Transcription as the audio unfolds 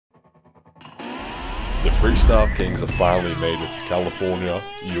The Freestyle Kings have finally made it to California,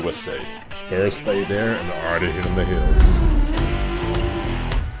 USA. Bears stay there and are already hitting the hills.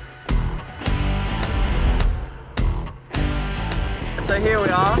 So here we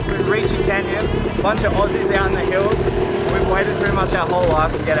are, we're reaching Canyon, a bunch of Aussies out in the hills. We've waited pretty much our whole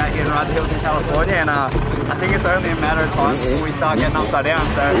life to get out here and ride the hills in California, and I think it's only a matter of time before we start getting upside down,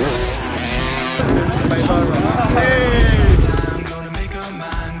 so... Hey!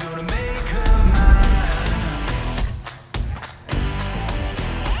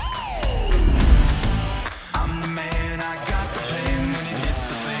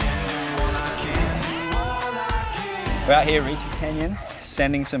 We're out here reaching Canyon,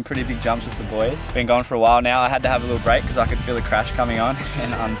 sending some pretty big jumps with the boys. Been going for a while now. I had to have a little break because I could feel the crash coming on,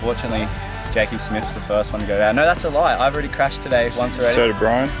 and unfortunately Jakey Smith's the first one to go down. No, that's a lie. I've already crashed today once already. So did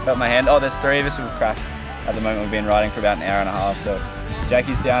Brian. Felt my hand. Oh, there's 3 of us who have crashed. At the moment we've been riding for about an hour and a half, so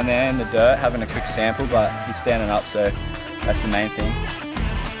Jakey's down there in the dirt having a quick sample, but he's standing up, so that's the main thing.